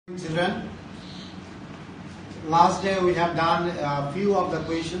Children, last day we have done a few of the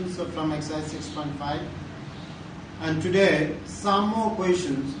questions from exercise 6.5 and today some more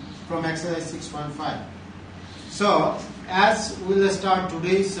questions from exercise 6.5. So as we will start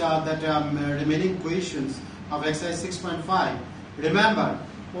today's remaining questions of exercise 6.5, remember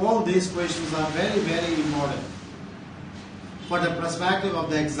all these questions are very important for the perspective of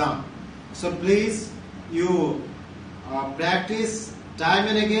the exam. So please you practice time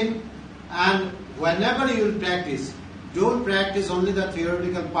and again, and whenever you will practice, don't practice only the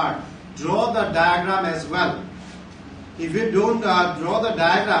theoretical part. Draw the diagram as well. If you don't draw the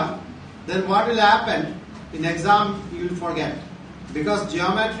diagram, then what will happen? In exam you will forget. Because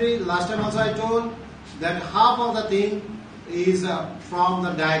geometry, last time also I told that half of the thing is from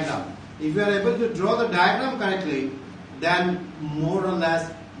the diagram. If you are able to draw the diagram correctly, then more or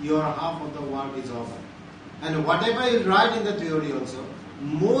less your half of the work is over. And whatever you write in the theory also,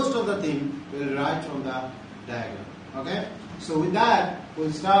 most of the thing will write from the diagram. Okay? So with that,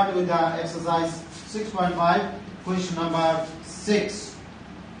 we'll start with the exercise 6.5, question number 6.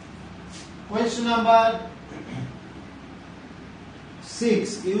 Question number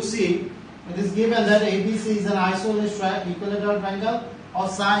 6, you see, it is given that ABC is an isosceles equilateral triangle of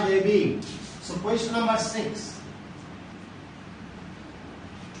side AB. So question number 6.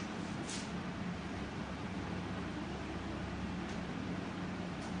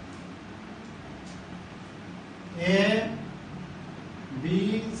 A,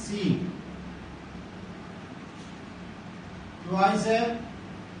 B, C. Twice A,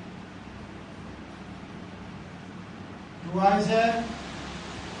 twice A,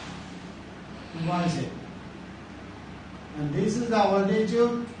 twice A. And this is the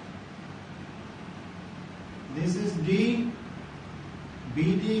altitude. This is D.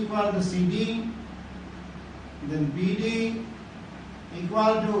 BD equal to CD. Then BD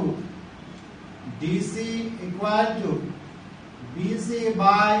equal to DC equal to BC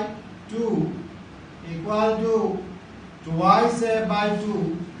by 2 equal to twice A by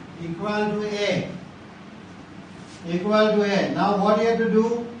 2 equal to A. Equal to A. Now what you have to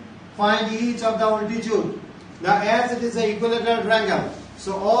do? Find each of the altitude. Now as it is an equilateral triangle,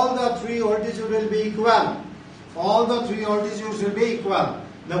 so all the three altitudes will be equal. All the three altitudes will be equal.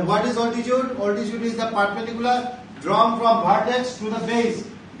 Now what is altitude? Altitude is the perpendicular drawn from vertex to the base.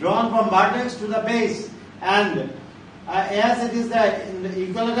 Drawn from vertex to the base, and as it is in the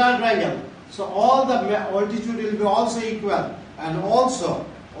equilateral triangle, so all the altitude will be also equal, and also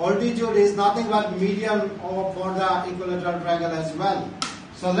altitude is nothing but median for the equilateral triangle as well.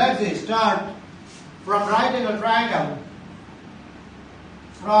 So let's start from right angle triangle.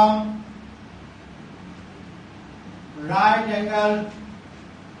 From right angle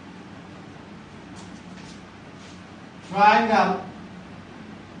triangle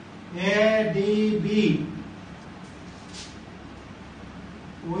ADB,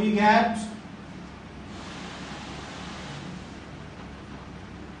 we get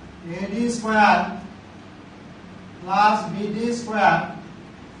AD square plus BD square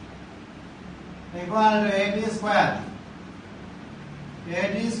equal to AB square.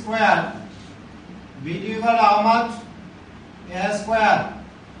 AD square, BD equal to how much? A square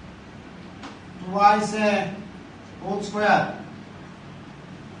twice A whole square.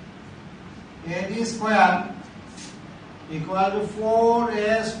 AD square equal to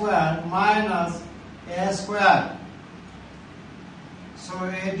 4A square minus A square. So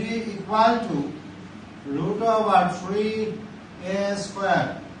AD equal to root over 3A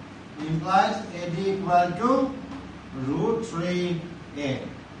square implies AD equal to root 3A.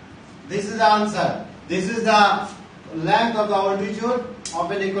 This is the answer. This is the length of the altitude of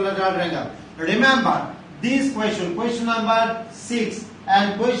an equilateral triangle. Remember, this question number 6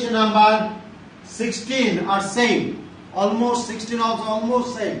 and question number 16 are same. Almost 16 also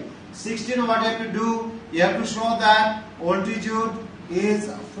almost same. 16 what you have to do? You have to show that altitude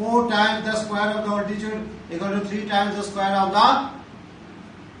is 4 times the square of the altitude equal to 3 times the square of the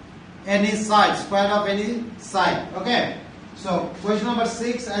any side. Square of any side. Okay. So question number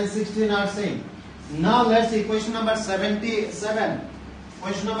 6 and 16 are same. Now let's see question number 77.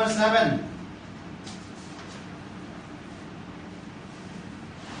 Question number 7.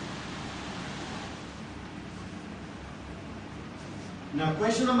 Now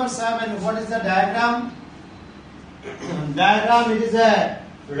question number 7, what is the diagram? Diagram, it is a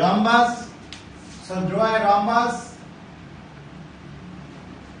rhombus. So draw a rhombus.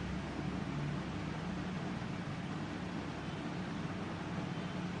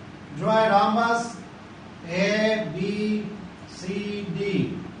 Draw a rhombus A, B, C,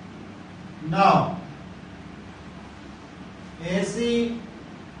 D. Now AC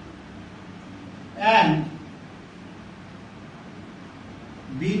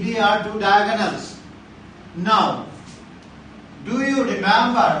are two diagonals. Now, do you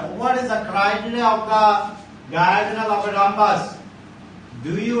remember what is the criteria of the diagonal of a rhombus?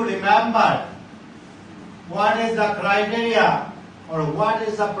 Do you remember what is the criteria or what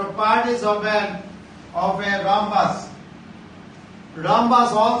is the properties of a rhombus?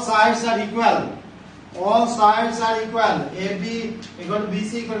 Rhombus, all sides are equal. All sides are equal. AB equal to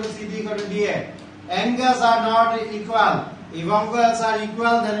BC equal to CD equal to DA. Angles are not equal. If angles are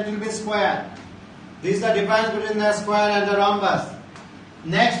equal, then it will be square. This is the difference between the square and the rhombus.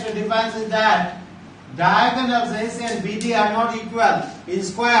 Next difference is that diagonals AC and BD are not equal. In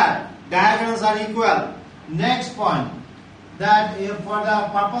square, diagonals are equal. Next point, that for the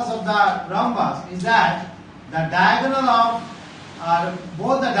purpose of the rhombus is that the diagonal of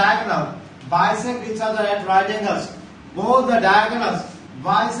both the diagonal bisect each other at right angles. Both the diagonals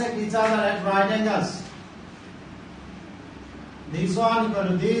bisect each other at right angles. This one equal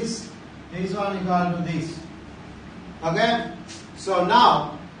to this one equal to this. Okay? So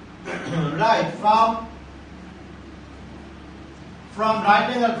now, right, from right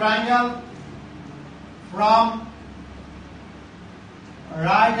angle triangle, from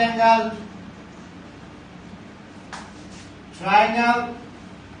right angle triangle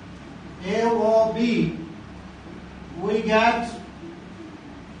AOB, we get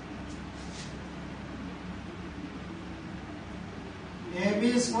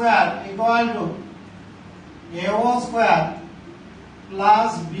AB square equal to AO square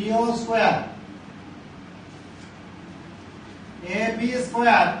plus BO square. AB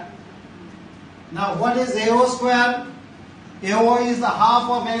square. Now what is AO square? AO is the half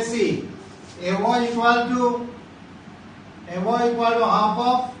of AC. AO equal to half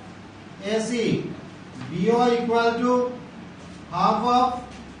of AC. BO equal to half of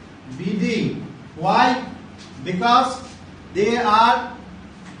BD. Why? Because they are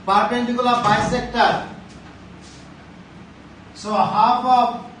perpendicular bisector. So half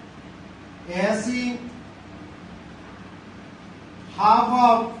of AC, half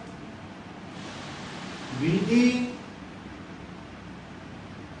of BD,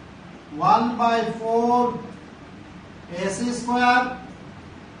 1/4 AC square,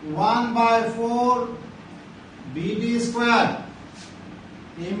 1/4 BD square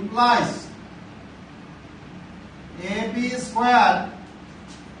implies AB square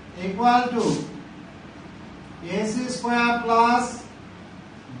equal to AC square plus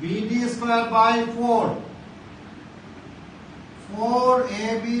BD square by 4.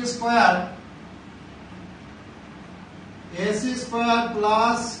 4AB square AC square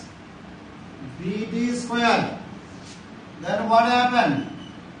plus BD square. Then what happened?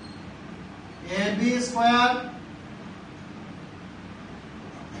 AB square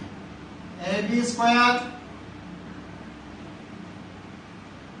AB square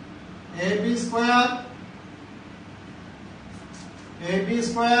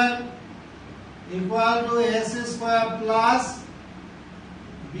equal to AC square plus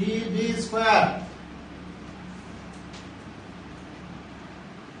BD square.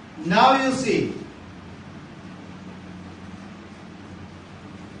 Now you see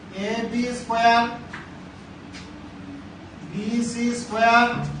AB square, BC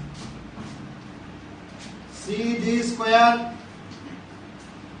square, CD square,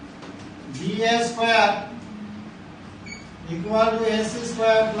 DA square equal to AC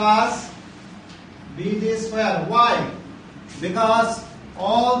square plus BD square. Why? Because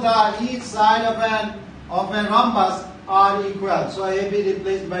all each side of a rhombus are equal. So AB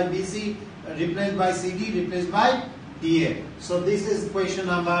replaced by BC, replaced by CD, replaced by DA. So this is question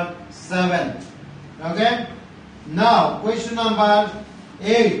number 7. Okay? Now question number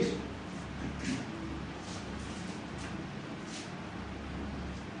 8.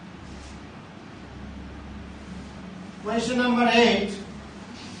 Question number 8.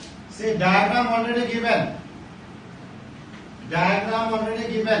 See, diagram already given. Diagram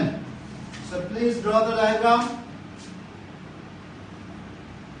already given. So please draw the diagram.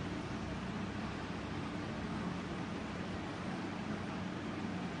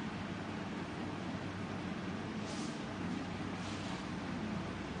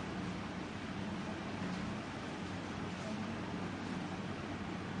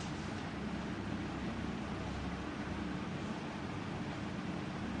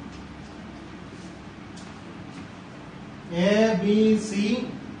 A, B, C,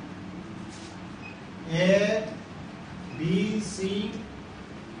 A, B, C,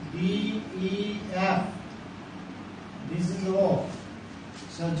 D, E, F. This is O.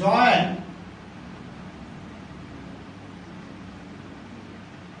 So join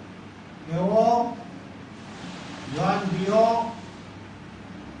AO, join BO,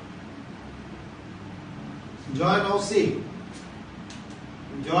 Join OC.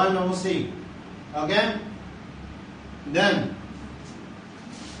 Join OC. Okay? Then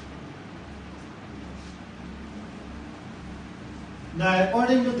now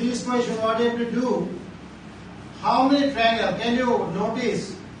according to this question, what you have to do? How many triangles? Can you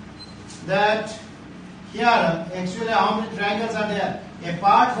notice that here actually how many triangles are there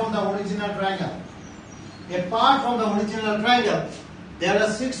apart from the original triangle? Apart from the original triangle, there are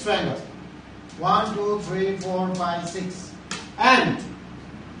 6 triangles. 1, 2, 3, 4, 5, 6. And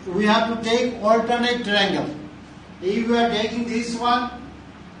we have to take alternate triangle. If we are taking this one,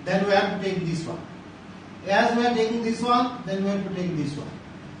 then we have to take this one. As we are taking this one, then we have to take this one.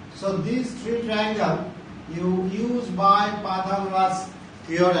 So these 3 triangles you use by Pythagoras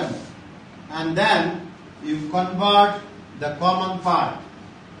theorem, and then you convert the common part.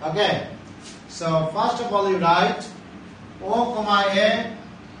 Okay. So first of all you write O comma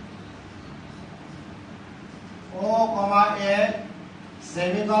A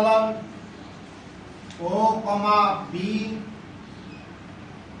semicolon, O comma B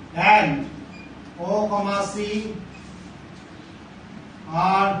and O comma C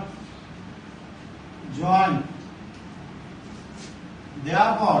are joined.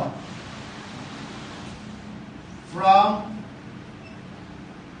 Therefore, from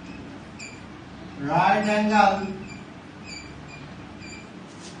right angle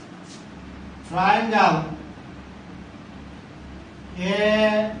triangle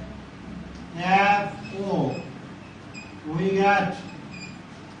AFO, we get,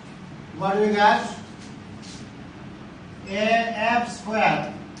 what do we get? AF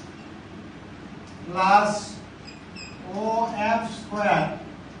square plus OF square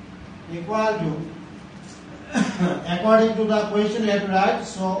equal to, according to the question you have to write,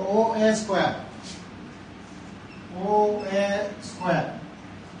 so OA square. OA square.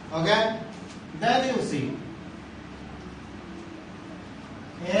 Okay? Then you see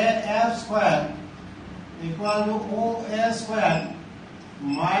AF square equal to OA square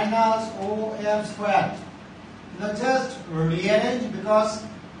minus OF square. Now just rearrange, because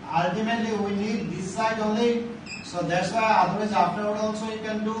ultimately we need this side only. So that's why, otherwise afterward also you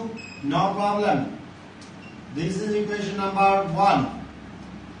can do, no problem. This is equation number 1.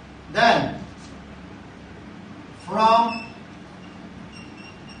 Then from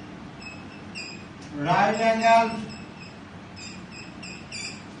right angle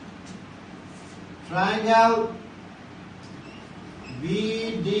triangle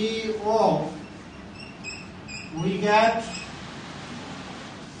BDO, we get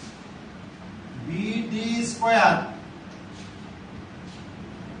BD square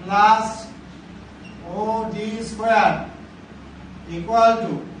plus OD square equal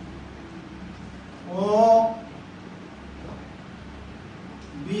to OB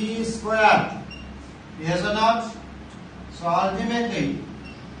square. Yes or not? So ultimately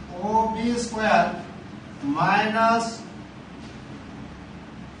OB square minus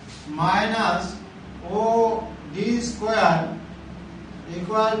OD square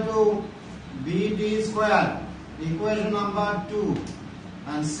equal to BD square, equation number 2.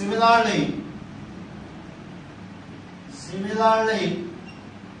 And similarly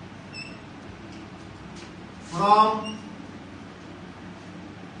from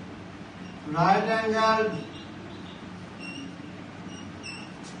right angle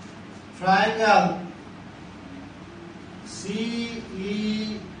triangle CEO,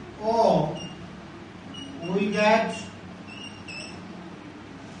 we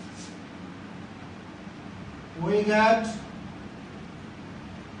get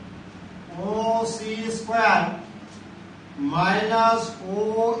OC square minus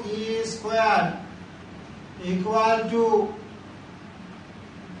OE square equal to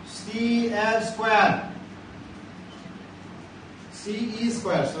CF square, CE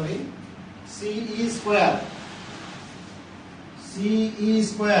square, sorry, CE square, CE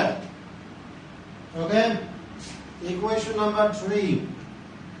square. Okay, equation number 3.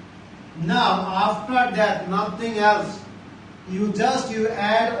 Now after that, nothing else. You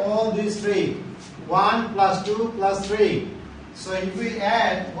add all these 3. 1 plus 2 plus 3. So if we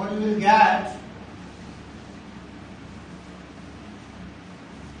add, what we will get?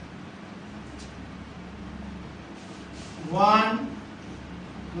 One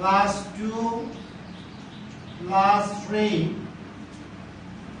plus 2 plus 3.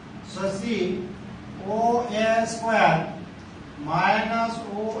 So see, OA square minus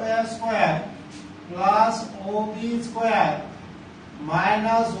OF square plus OB square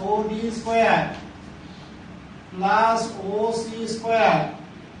minus OD square plus OC square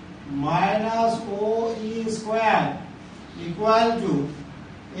minus OE square equal to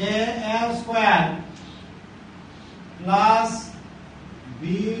AF square plus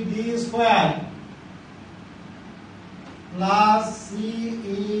BD square plus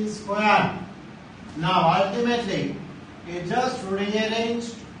CE square. Now ultimately it just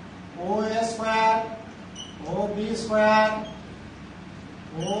rearranged OA square, OB square,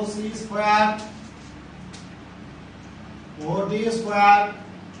 OC square, OD square,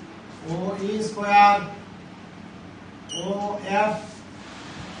 OE square, OF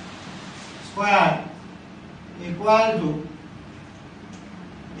square equal to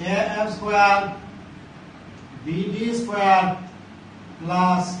AF square BD square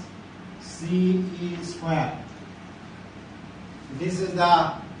plus CE square. This is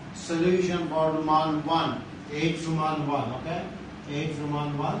the solution for Roman 1, 8 Roman 1, okay? 8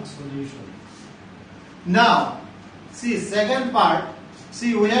 Roman 1 solution. Now, see second part,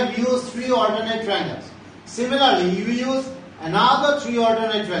 see we have used 3 alternate triangles. Similarly, you use another 3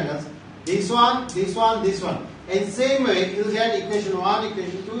 alternate triangles, this one, this one, this one. In same way, you get equation 1,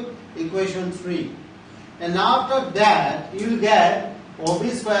 equation 2, equation 3. And after that, you will get OB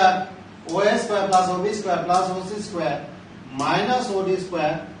square, OS square plus OB square plus OC square minus OD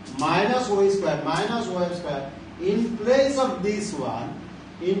square minus OE square minus OF square. In place of this one,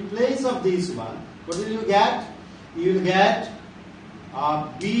 what will you get? You will get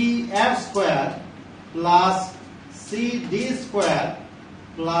BF square plus CD square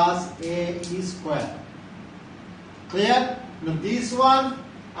plus AE square. Clear? Now this one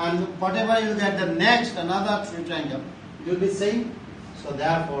and whatever you get the next, another 3 triangle, it will be same. So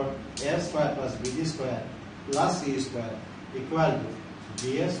therefore, F square plus BD square plus C square equal to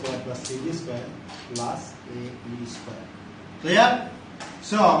BF square plus CD square plus AE square. Clear?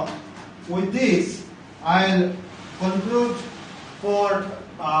 So with this, I'll conclude for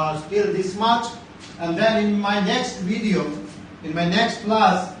till this much, and then in my next video, in my next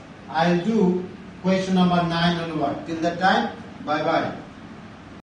class, I'll do question number 9 onward. Till that time, bye bye.